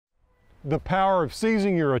The power of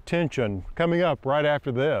seizing your attention, coming up right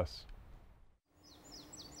after this.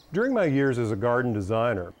 During my years as a garden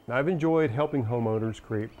designer, I've enjoyed helping homeowners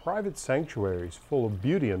create private sanctuaries full of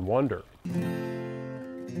beauty and wonder.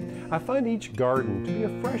 I find each garden to be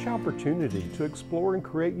a fresh opportunity to explore and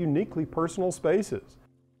create uniquely personal spaces.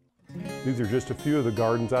 These are just a few of the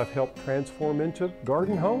gardens I've helped transform into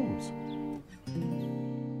garden homes.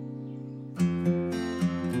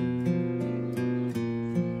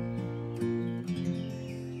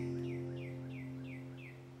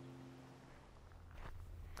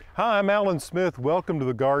 Hi, I'm Alan Smith. Welcome to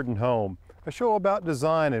The Garden Home, a show about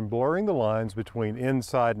design and blurring the lines between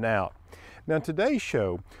inside and out. Now, in today's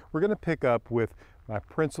show, we're going to pick up with my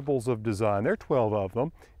principles of design. There are 12 of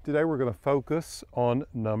them. Today we're going to focus on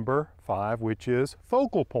number 5, which is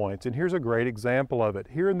focal points. And here's a great example of it.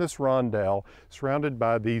 Here in this rondel, surrounded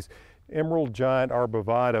by these emerald giant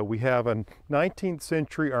arborvitae, we have a 19th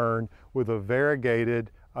century urn with a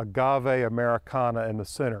variegated agave americana in the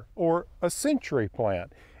center, or a century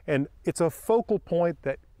plant. And it's a focal point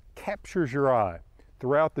that captures your eye.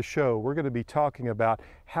 Throughout the show, we're going to be talking about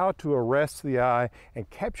how to arrest the eye and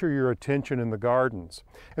capture your attention in the gardens.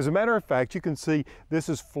 As a matter of fact, you can see this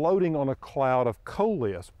is floating on a cloud of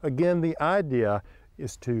coleus. Again, the idea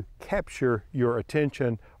is to capture your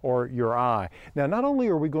attention or your eye. Now, not only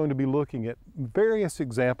are we going to be looking at various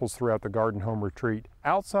examples throughout the Garden Home Retreat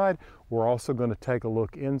outside, we're also going to take a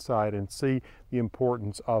look inside and see the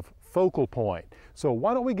importance of focal point. So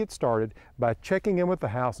why don't we get started by checking in with the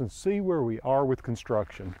house and see where we are with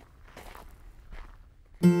construction.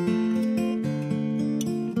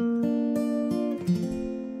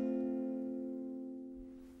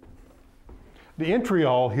 The entry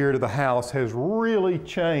hall here to the house has really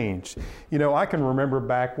changed. You know, I can remember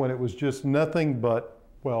back when it was just nothing but,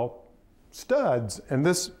 well, studs. And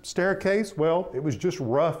this staircase, well, it was just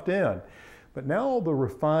roughed in. But now all the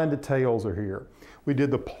refined details are here. We did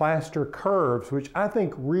the plaster curves, which I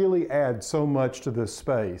think really add so much to this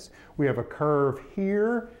space. We have a curve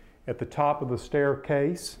here at the top of the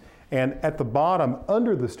staircase, and at the bottom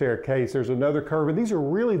under the staircase there's another curve, and these are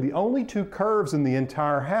really the only two curves in the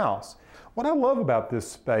entire house. What I love about this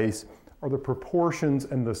space are the proportions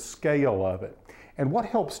and the scale of it. And what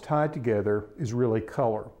helps tie it together is really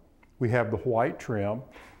color. We have the white trim.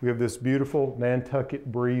 We have this beautiful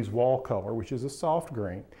Nantucket Breeze wall color, which is a soft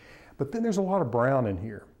green. But then there's a lot of brown in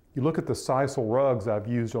here. You look at the sisal rugs I've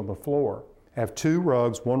used on the floor. I have 2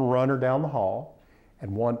 rugs, one runner down the hall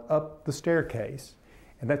and one up the staircase.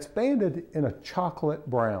 And that's banded in a chocolate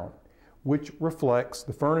brown, which reflects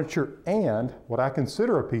the furniture and what I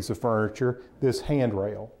consider a piece of furniture, this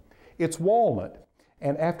handrail. It's walnut,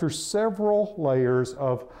 and after several layers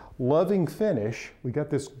of loving finish, we got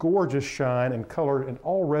this gorgeous shine and color, and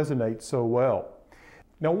all resonates so well.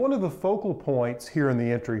 Now, one of the focal points here in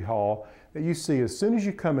the entry hall that you see as soon as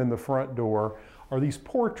you come in the front door are these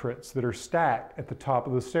portraits that are stacked at the top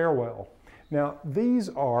of the stairwell. Now, these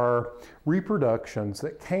are reproductions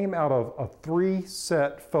that came out of a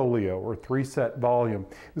 3-set folio or 3-set volume.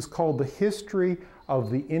 It's called The History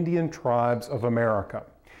of the Indian Tribes of America.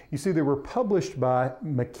 You see, they were published by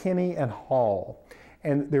McKinney and Hall.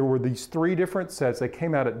 And there were these 3 different sets. They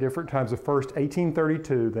came out at different times. The first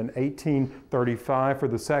 1832, then 1835 for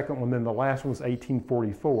the second one, then the last one was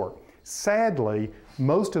 1844. Sadly,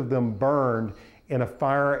 most of them burned in a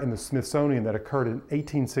fire in the Smithsonian that occurred in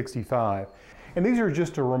 1865. And these are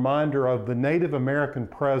just a reminder of the Native American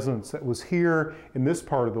presence that was here in this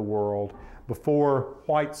part of the world before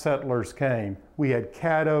white settlers came. We had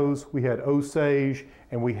Caddos, we had Osage,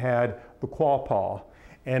 and we had the Quapaw.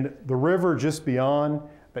 And the river just beyond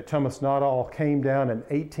that Tumasnadal came down in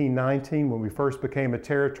 1819 when we first became a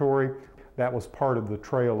territory. That was part of the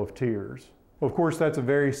Trail of Tears. Well, of course, that's a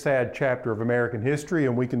very sad chapter of American history,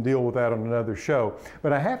 and we can deal with that on another show.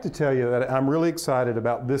 But I have to tell you that I'm really excited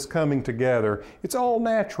about this coming together. It's all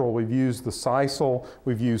natural. We've used the sisal,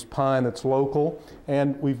 we've used pine that's local,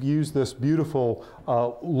 and we've used this beautiful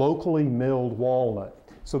locally milled walnut.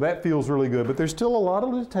 So that feels really good, but there's still a lot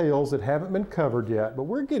of details that haven't been covered yet, but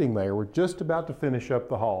we're getting there. We're just about to finish up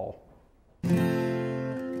the hall.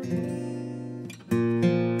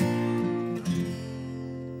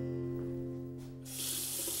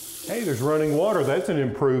 Hey, there's running water. That's an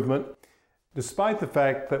improvement. Despite the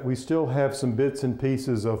fact that we still have some bits and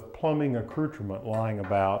pieces of plumbing accoutrement lying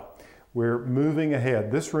about, we're moving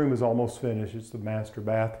ahead. This room is almost finished. It's the master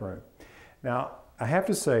bathroom. Now, I have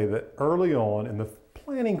to say that early on in the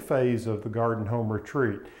planning phase of the Garden Home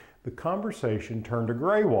Retreat, the conversation turned to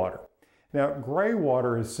gray water. Now, gray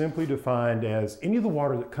water is simply defined as any of the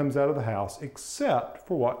water that comes out of the house except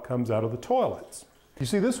for what comes out of the toilets. You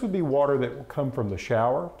see, this would be water that will come from the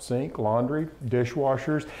shower, sink, laundry,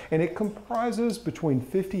 dishwashers, and it comprises between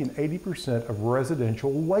 50 and 80% of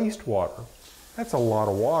residential wastewater. That's a lot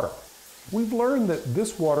of water. We've learned that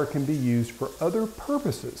this water can be used for other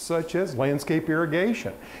purposes, such as landscape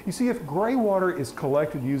irrigation. You see, if gray water is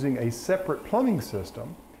collected using a separate plumbing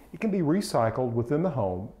system, it can be recycled within the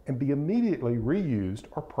home and be immediately reused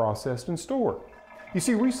or processed and stored. You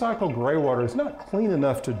see, recycled gray water is not clean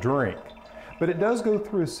enough to drink, but it does go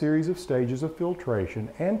through a series of stages of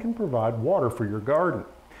filtration and can provide water for your garden.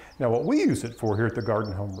 Now, what we use it for here at the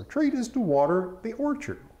Garden Home Retreat is to water the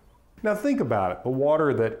orchard. Now think about it, the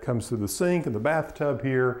water that comes through the sink and the bathtub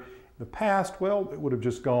here, in the past, well, it would have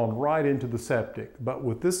just gone right into the septic. But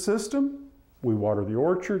with this system, we water the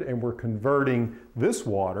orchard and we're converting this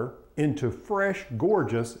water into fresh,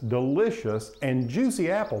 gorgeous, delicious, and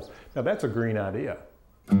juicy apples. Now that's a green idea.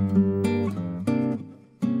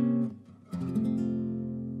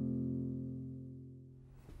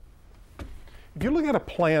 If you look at a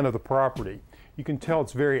plan of the property, you can tell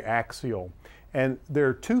it's very axial. And there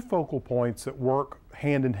are two focal points that work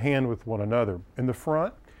hand in hand with one another. In the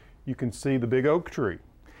front, you can see the big oak tree.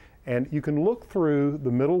 And you can look through the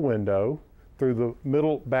middle window, through the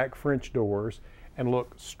middle back French doors, and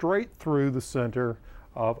look straight through the center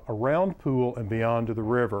of a round pool and beyond to the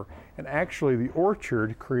river. And actually the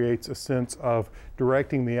orchard creates a sense of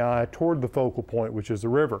directing the eye toward the focal point, which is the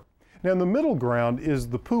river. Now in the middle ground is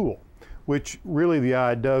the pool, which really the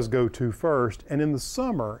eye does go to first. And in the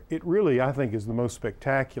summer, it really, I think, is the most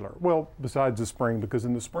spectacular. Well, besides the spring, because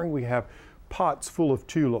in the spring we have pots full of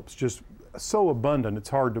tulips, just so abundant, it's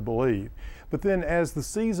hard to believe. But then as the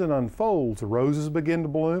season unfolds, the roses begin to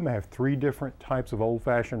bloom. I have 3 different types of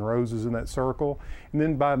old-fashioned roses in that circle. And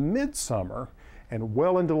then by midsummer and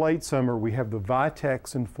well into late summer, we have the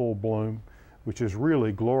vitex in full bloom, which is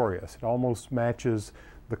really glorious. It almost matches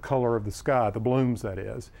the color of the sky, the blooms that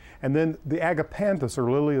is. And then the agapanthus, or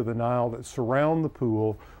lily of the Nile, that surround the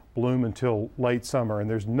pool bloom until late summer, and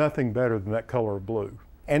there's nothing better than that color of blue.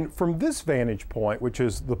 And from this vantage point, which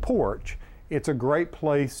is the porch, it's a great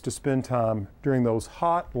place to spend time during those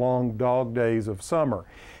hot, long dog days of summer.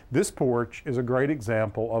 This porch is a great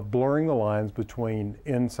example of blurring the lines between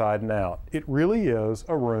inside and out. It really is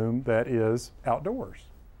a room that is outdoors.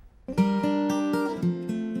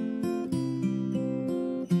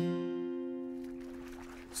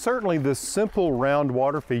 Certainly this simple round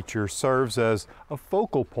water feature serves as a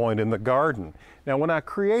focal point in the garden. Now when I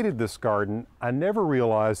created this garden, I never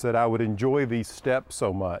realized that I would enjoy these steps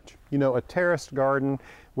so much. You know, a terraced garden,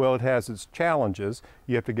 well, it has its challenges.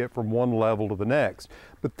 You have to get from one level to the next.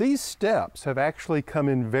 But these steps have actually come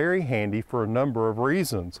in very handy for a number of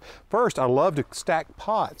reasons. First, I love to stack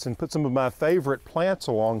pots and put some of my favorite plants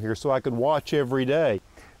along here so I could watch every day.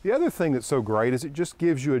 The other thing that's so great is it just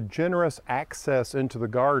gives you a generous access into the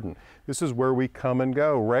garden. This is where we come and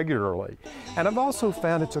go regularly. And I've also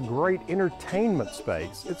found it's a great entertainment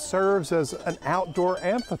space. It serves as an outdoor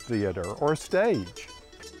amphitheater or a stage.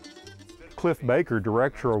 Cliff Baker,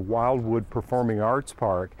 director of Wildwood Performing Arts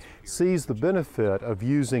Park, sees the benefit of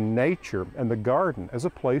using nature and the garden as a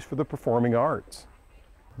place for the performing arts.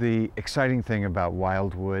 The exciting thing about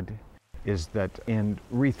Wildwood is that in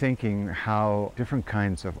rethinking how different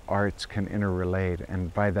kinds of arts can interrelate,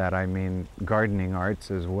 and by that I mean gardening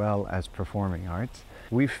arts as well as performing arts,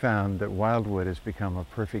 we've found that Wildwood has become a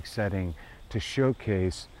perfect setting to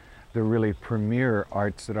showcase the really premier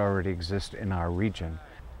arts that already exist in our region.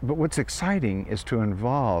 But what's exciting is to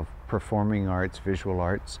involve performing arts, visual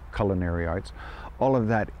arts, culinary arts, all of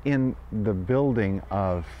that in the building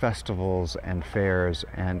of festivals and fairs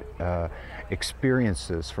and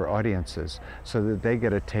experiences for audiences so that they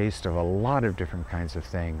get a taste of a lot of different kinds of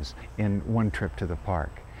things in one trip to the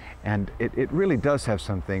park. And it really does have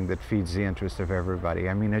something that feeds the interest of everybody.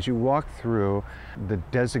 I mean, as you walk through the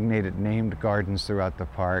designated named gardens throughout the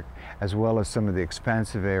park, as well as some of the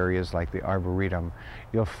expansive areas like the Arboretum,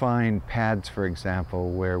 you'll find pads, for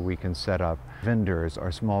example, where we can set up vendors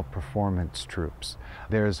or small performance troupes.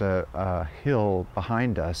 There's a hill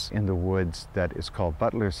behind us in the woods that is called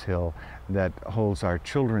Butler's Hill that holds our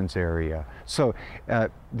children's area. So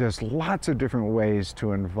there's lots of different ways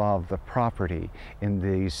to involve the property in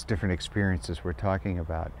these different experiences we're talking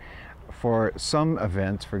about. For some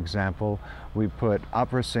events, for example, we put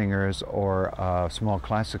opera singers or small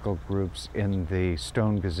classical groups in the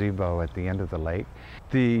stone gazebo at the end of the lake.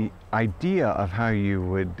 The idea of how you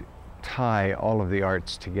would tie all of the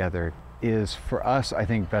arts together is, for us, I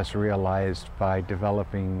think, best realized by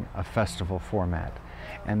developing a festival format.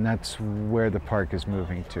 And that's where the park is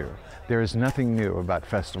moving to. There is nothing new about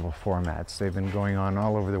festival formats. They've been going on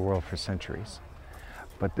all over the world for centuries.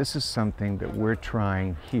 but this is something that we're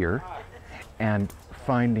trying here and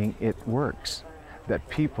finding it works, that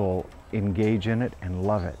people engage in it and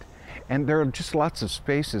love it. And there are just lots of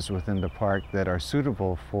spaces within the park that are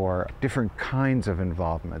suitable for different kinds of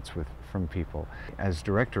involvements from people. As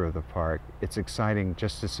director of the park, it's exciting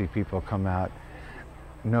just to see people come out,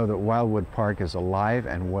 know that Wildwood Park is alive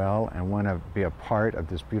and well and want to be a part of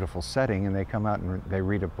this beautiful setting, and they come out and they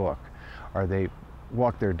read a book, or they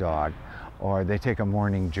walk their dog, or they take a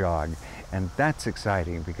morning jog. And that's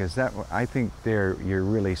exciting, because I think you're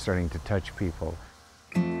really starting to touch people.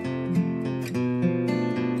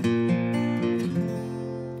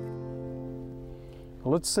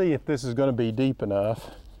 Let's see if this is going to be deep enough.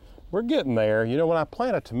 We're getting there. You know, when I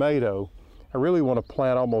plant a tomato, I really want to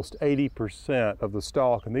plant almost 80% of the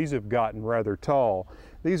stalk, and these have gotten rather tall.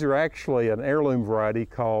 These are actually an heirloom variety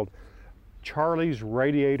called Charlie's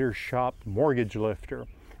Radiator Shop Mortgage Lifter.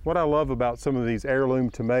 What I love about some of these heirloom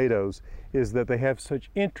tomatoes is that they have such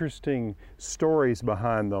interesting stories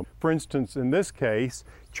behind them. For instance, in this case,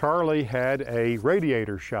 Charlie had a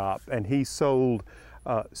radiator shop, and he sold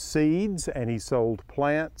seeds, and he sold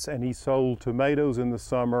plants, and he sold tomatoes in the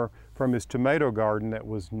summer from his tomato garden that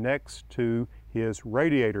was next to his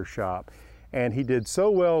radiator shop. And he did so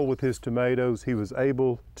well with his tomatoes, he was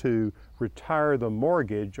able to retire the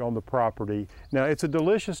mortgage on the property. Now, it's a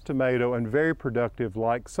delicious tomato and very productive,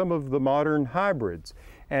 like some of the modern hybrids.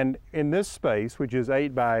 And in this space, which is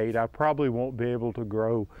 8 by 8, I probably won't be able to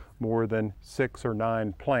grow more than 6 or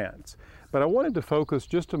 9 plants. But I wanted to focus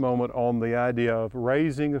just a moment on the idea of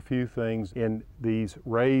raising a few things in these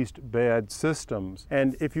raised bed systems.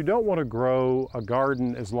 And if you don't want to grow a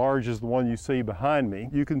garden as large as the one you see behind me,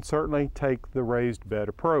 you can certainly take the raised bed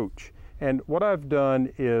approach. And what I've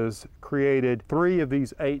done is created 3 of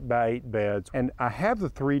these 8 by 8 beds, and I have the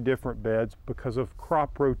 3 different beds because of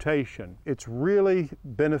crop rotation. It's really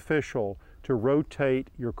beneficial to rotate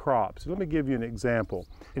your crops. Let me give you an example.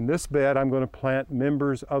 In this bed, I'm going to plant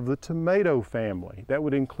members of the tomato family. That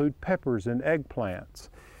would include peppers and eggplants.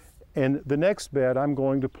 In the next bed, I'm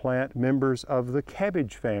going to plant members of the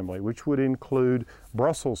cabbage family, which would include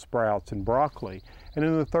Brussels sprouts and broccoli. And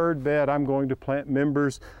in the third bed, I'm going to plant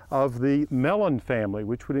members of the melon family,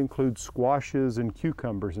 which would include squashes and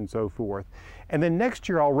cucumbers and so forth. And then next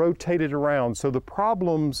year, I'll rotate it around so the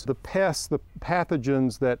problems, the pests, the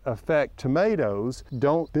pathogens that affect tomatoes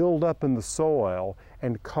don't build up in the soil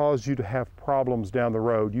and cause you to have problems down the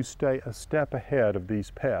road. You stay a step ahead of these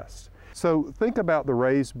pests. So think about the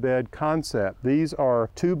raised bed concept. These are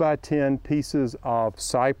 2 by 10 pieces of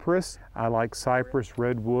cypress. I like cypress,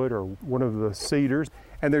 redwood, or one of the cedars.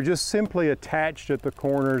 And they're just simply attached at the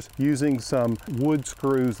corners using some wood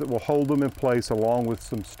screws that will hold them in place along with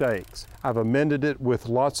some stakes. I've amended it with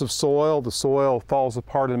lots of soil. The soil falls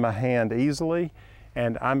apart in my hand easily.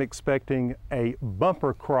 And I'm expecting a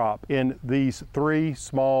bumper crop in these 3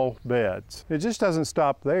 small beds. It just doesn't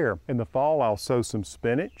stop there. In the fall, I'll sow some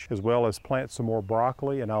spinach as well as plant some more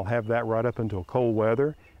broccoli, and I'll have that right up until cold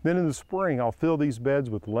weather. Then in the spring, I'll fill these beds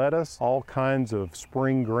with lettuce, all kinds of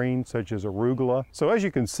spring greens such as arugula. So as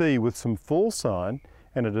you can see, with some full sun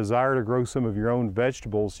and a desire to grow some of your own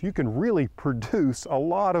vegetables, you can really produce a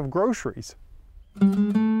lot of groceries.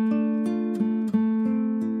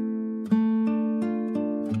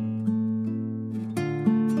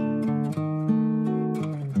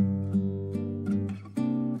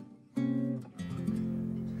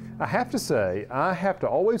 I have to say, I have to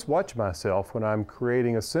always watch myself when I'm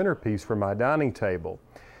creating a centerpiece for my dining table.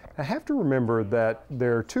 I have to remember that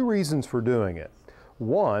there are 2 reasons for doing it.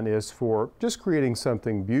 One is for just creating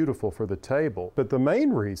something beautiful for the table, but the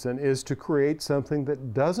main reason is to create something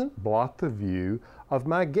that doesn't block the view of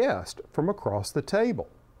my guest from across the table.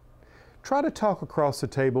 Try to talk across the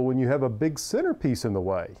table when you have a big centerpiece in the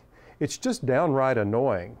way. It's just downright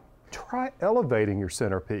annoying. Try elevating your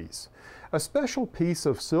centerpiece. A special piece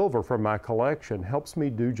of silver from my collection helps me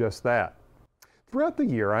do just that. Throughout the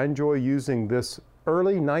year, I enjoy using this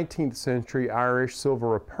early 19th century Irish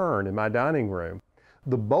silver epergne in my dining room.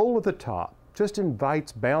 The bowl at the top just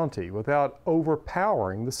invites bounty without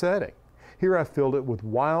overpowering the setting. Here I filled it with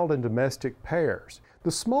wild and domestic pears.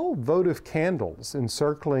 The small votive candles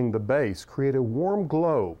encircling the base create a warm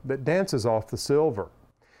glow that dances off the silver.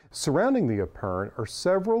 Surrounding the epergne are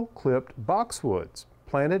several clipped boxwoods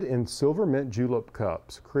planted in silver mint julep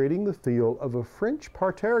cups, creating the feel of a French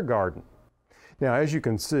parterre garden. Now, as you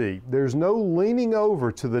can see, there's no leaning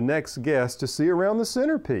over to the next guest to see around the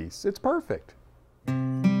centerpiece. It's perfect.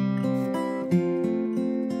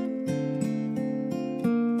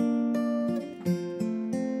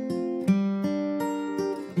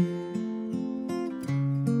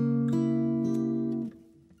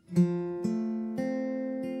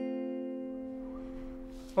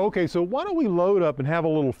 Okay, so why don't we load up and have a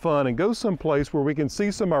little fun and go someplace where we can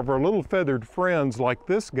see some of our little feathered friends like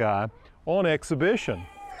this guy on exhibition.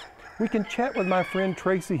 We can chat with my friend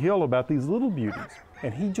Tracy Hill about these little beauties,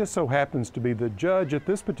 and he just so happens to be the judge at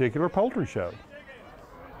this particular poultry show.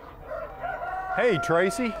 Hey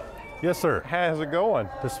Tracy. Yes, sir. How's it going?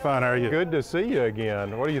 Just fine. How are you? Good to see you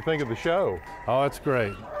again. What do you think of the show? Oh, it's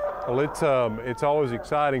great. Well, it's always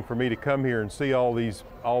exciting for me to come here and see all these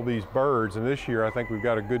birds, and this year I think we've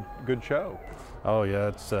got a good show. Oh yeah,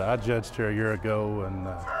 it's I judged here a year ago, and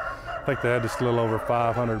I think they had just a little over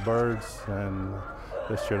 500 birds, and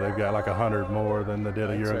this year they've got like 100 more than they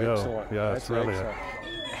did a year ago. Excellent. Yeah, That's it's really. excellent.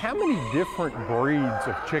 How many different breeds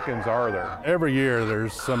of chickens are there? Every year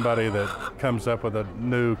there's somebody that comes up with a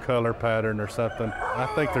new color pattern or something. I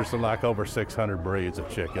think there's like over 600 breeds of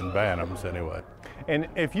chicken, bantams anyway. And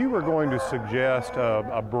if you were going to suggest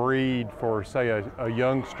a breed for, say, a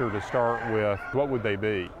youngster to start with, what would they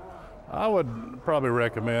be? I would probably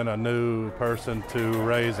recommend a new person to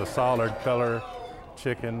raise a solid color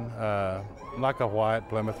chicken, like a white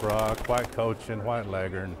Plymouth Rock, white Cochin, white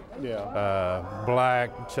Leghorn,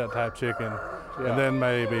 black type chicken, and then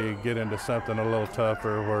maybe get into something a little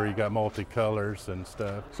tougher where you got multicolors and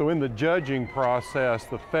stuff. So in the judging process,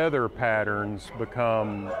 the feather patterns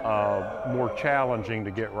become more challenging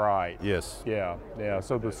to get right. Yes. Yeah.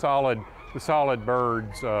 So the solid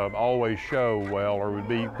birds always show well, or would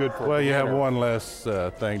be good for. Well, you have one less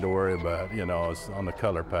thing to worry about, you know, is on the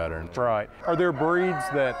color pattern. Right. Are there breeds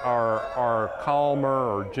that are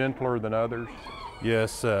calmer or gentler than others?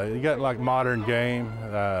 Yes. You got like modern game.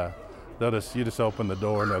 You just open the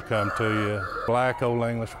door and they'll come to you. Black Old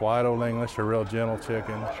English, white Old English are real gentle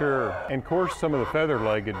chicken. Sure. And of course, some of the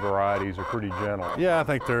feather-legged varieties are pretty gentle. Yeah, I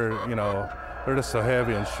think they're just so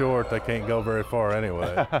heavy and short they can't go very far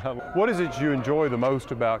anyway. What is it you enjoy the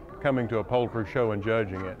most about coming to a poultry show and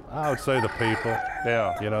judging it? I would say the people.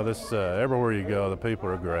 Yeah. You know, everywhere you go, the people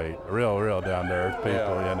are great. Real down to earth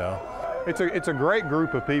people, you know. It's a great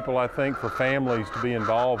group of people, I think, for families to be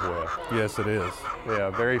involved with. Yes, it is.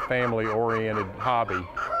 Yeah, very family-oriented hobby.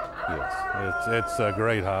 Yes, it's a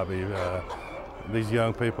great hobby. These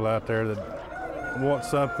young people out there that want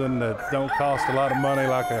something that don't cost a lot of money,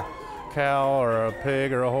 like a cow or a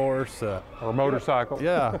pig or a horse. Or a motorcycle.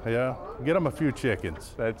 Yeah. Get them a few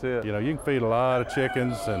chickens. That's it. You know, you can feed a lot of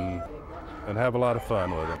chickens and have a lot of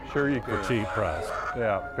fun with it. Sure you can. For a cheap price.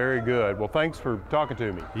 Yeah, very good. Well, thanks for talking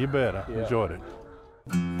to me. You bet. I enjoyed it.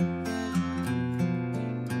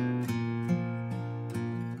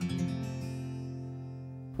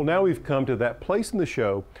 Well, now we've come to that place in the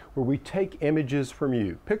show where we take images from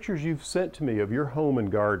you, pictures you've sent to me of your home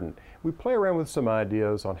and garden. We play around with some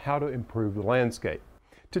ideas on how to improve the landscape.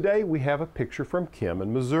 Today we have a picture from Kim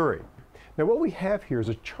in Missouri. Now what we have here is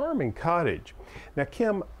a charming cottage. Now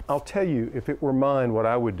Kim, I'll tell you, if it were mine, what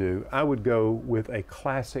I would do, I would go with a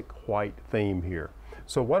classic white theme here.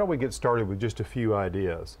 So why don't we get started with just a few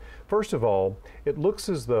ideas. First of all, it looks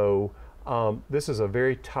as though this is a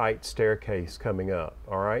very tight staircase coming up,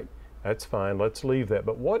 all right? That's fine, let's leave that.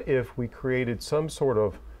 But what if we created some sort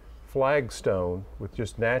of flagstone with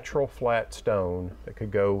just natural flat stone that could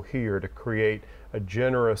go here to create a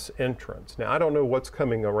generous entrance. Now I don't know what's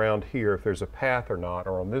coming around here, if there's a path or not,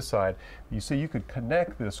 or on this side. You see, you could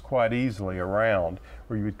connect this quite easily around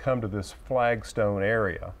where you would come to this flagstone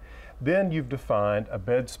area. Then you've defined a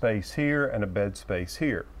bed space here and a bed space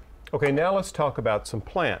here. Okay, now let's talk about some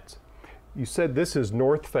plants. You said this is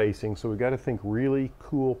north facing, so we've got to think really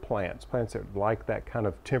cool plants that like that kind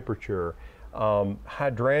of temperature.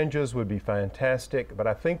 Hydrangeas would be fantastic, but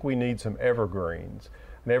I think we need some evergreens.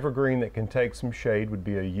 An evergreen that can take some shade would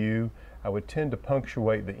be a yew. I would tend to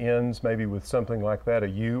punctuate the ends maybe with something like that, a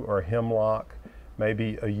yew or a hemlock,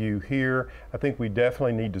 maybe a yew here. I think we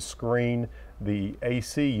definitely need to screen the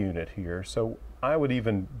AC unit here, so I would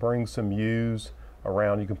even bring some yews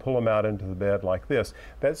around. You can pull them out into the bed like this.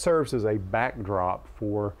 That serves as a backdrop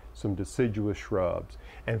for some deciduous shrubs.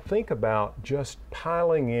 And think about just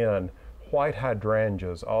piling in white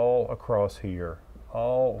hydrangeas all across here,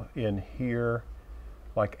 all in here,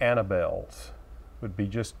 like Annabelle's would be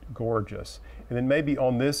just gorgeous. And then maybe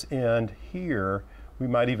on this end here, we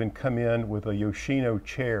might even come in with a Yoshino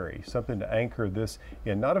cherry, something to anchor this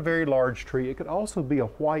in. Not a very large tree. It could also be a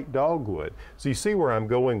white dogwood. So you see where I'm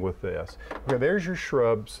going with this. Okay, there's your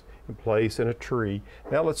shrubs in place and a tree.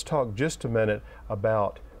 Now let's talk just a minute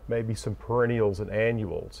about maybe some perennials and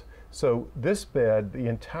annuals. So this bed, the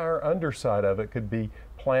entire underside of it could be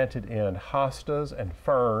planted in hostas and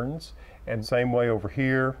ferns, and same way over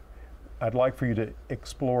here. I'd like for you to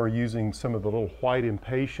explore using some of the little white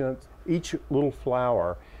impatiens. Each little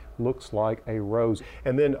flower looks like a rose.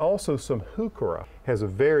 And then also some heuchera has a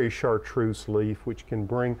very chartreuse leaf which can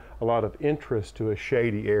bring a lot of interest to a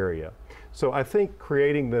shady area. So I think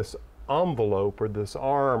creating this envelope or this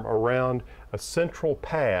arm around a central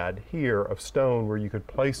pad here of stone where you could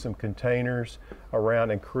place some containers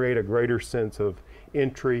around and create a greater sense of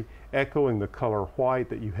entry, echoing the color white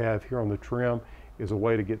that you have here on the trim, is a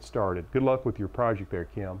way to get started. Good luck with your project there,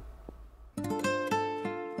 Kim.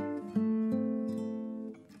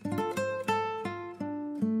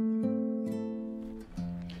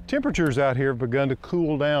 Temperatures out here have begun to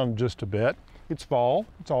cool down just a bit. It's fall,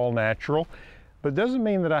 it's all natural, but it doesn't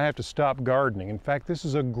mean that I have to stop gardening. In fact, this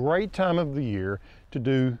is a great time of the year to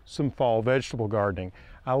do some fall vegetable gardening.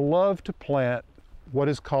 I love to plant what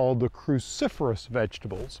is called the cruciferous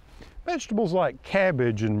vegetables. Vegetables like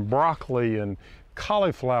cabbage and broccoli and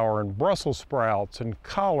cauliflower and Brussels sprouts and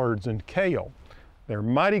collards and kale. They're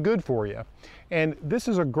mighty good for you. And this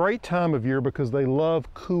is a great time of year because they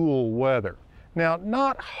love cool weather. Now,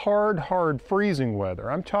 not hard freezing weather.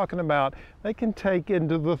 I'm talking about they can take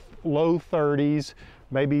into the low 30s,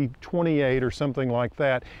 maybe 28 or something like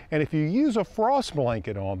that. And if you use a frost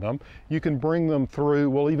blanket on them, you can bring them through,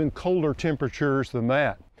 well, even colder temperatures than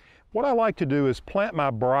that. What I like to do is plant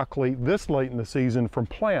my broccoli this late in the season from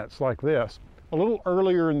plants like this. A little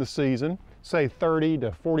earlier in the season, say 30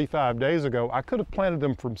 to 45 days ago, I could have planted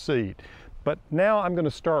them from seed. But now I'm going to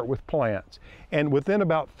start with plants. And within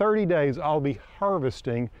about 30 days, I'll be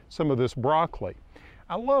harvesting some of this broccoli.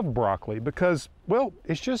 I love broccoli because, well,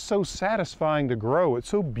 it's just so satisfying to grow. It's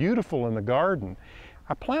so beautiful in the garden.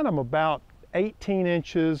 I plant them about 18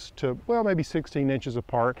 inches to, well, maybe 16 inches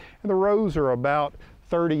apart, and the rows are about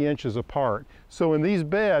 30 inches apart. So in these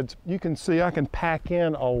beds, you can see I can pack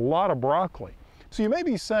in a lot of broccoli. So you may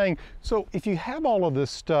be saying, so if you have all of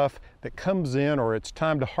this stuff that comes in or it's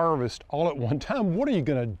time to harvest all at one time, what are you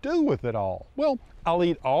going to do with it all? Well, I'll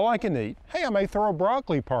eat all I can eat. Hey, I may throw a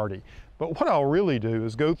broccoli party. But what I'll really do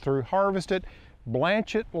is go through, harvest it,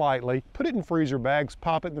 blanch it lightly, put it in freezer bags,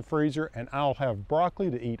 pop it in the freezer, and I'll have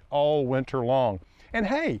broccoli to eat all winter long. And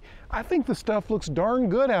hey, I think the stuff looks darn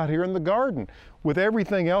good out here in the garden. With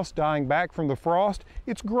everything else dying back from the frost,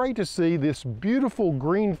 it's great to see this beautiful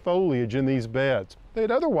green foliage in these beds. They'd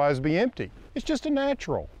otherwise be empty. It's just a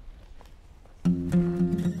natural.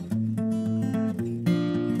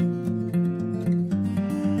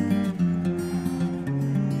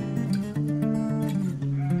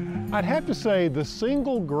 I'd have to say the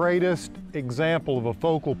single greatest example of a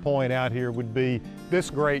focal point out here would be this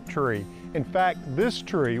great tree. In fact, this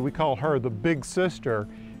tree, we call her the big sister,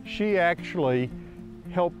 she actually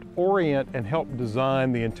helped orient and help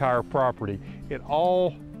design the entire property. It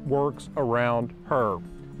all works around her.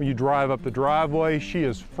 When you drive up the driveway, she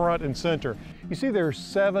is front and center. You see there are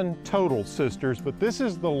 7 total sisters, but this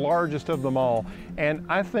is the largest of them all, and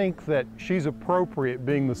I think that she's appropriate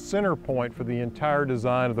being the center point for the entire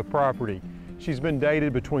design of the property. She's been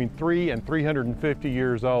dated between 300 and 350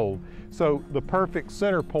 years old, so the perfect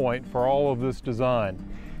center point for all of this design.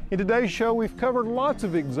 In today's show, we've covered lots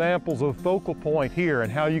of examples of focal point here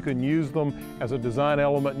and how you can use them as a design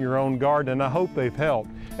element in your own garden, and I hope they've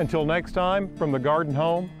helped. Until next time, from the Garden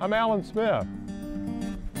Home, I'm Alan Smith.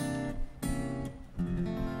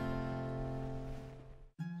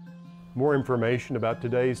 More information about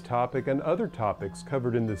today's topic and other topics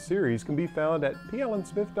covered in this series can be found at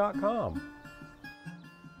plansmith.com.